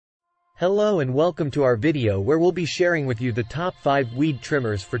Hello and welcome to our video where we'll be sharing with you the top 5 weed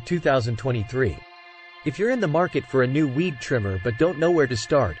trimmers for 2023. If you're in the market for a new weed trimmer but don't know where to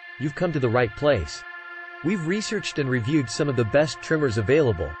start, you've come to the right place. We've researched and reviewed some of the best trimmers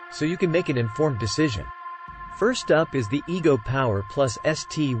available, so you can make an informed decision. First up is the Ego Power Plus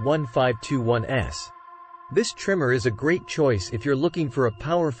ST1521S. This trimmer is a great choice if you're looking for a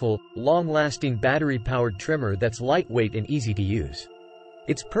powerful, long-lasting battery-powered trimmer that's lightweight and easy to use.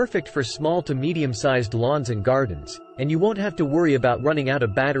 It's perfect for small to medium-sized lawns and gardens, and you won't have to worry about running out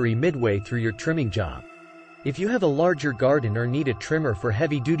of battery midway through your trimming job. If you have a larger garden or need a trimmer for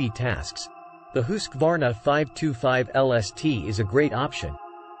heavy-duty tasks, the Husqvarna 525 LST is a great option.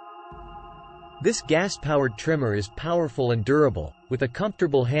 This gas-powered trimmer is powerful and durable, with a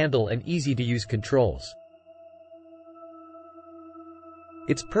comfortable handle and easy-to-use controls.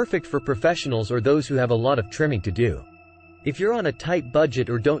 It's perfect for professionals or those who have a lot of trimming to do. If you're on a tight budget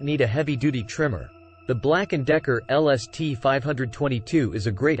or don't need a heavy-duty trimmer, the Black & Decker LST 522 is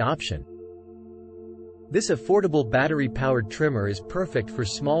a great option. This affordable battery-powered trimmer is perfect for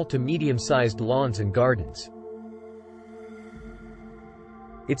small to medium-sized lawns and gardens.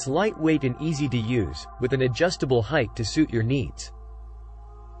 It's lightweight and easy to use, with an adjustable height to suit your needs.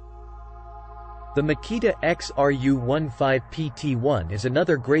 The Makita XRU15PT1 is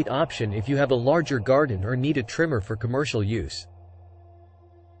another great option if you have a larger garden or need a trimmer for commercial use.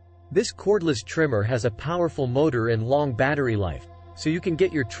 This cordless trimmer has a powerful motor and long battery life, so you can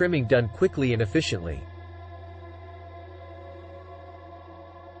get your trimming done quickly and efficiently.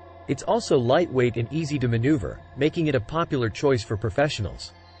 It's also lightweight and easy to maneuver, making it a popular choice for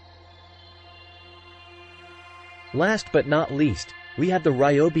professionals. Last but not least, we have the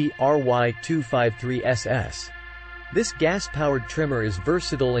Ryobi RY253SS. This gas-powered trimmer is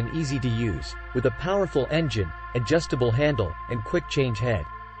versatile and easy to use, with a powerful engine, adjustable handle, and quick change head.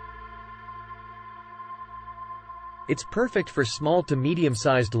 It's perfect for small to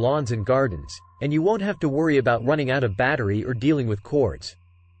medium-sized lawns and gardens, and you won't have to worry about running out of battery or dealing with cords.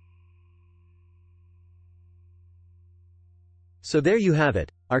 So there you have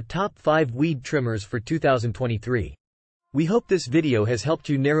it, our top 5 weed trimmers for 2023. We hope this video has helped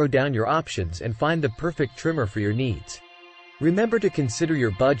you narrow down your options and find the perfect trimmer for your needs. Remember to consider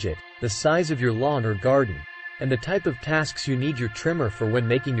your budget, the size of your lawn or garden, and the type of tasks you need your trimmer for when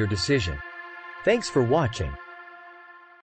making your decision. Thanks for watching.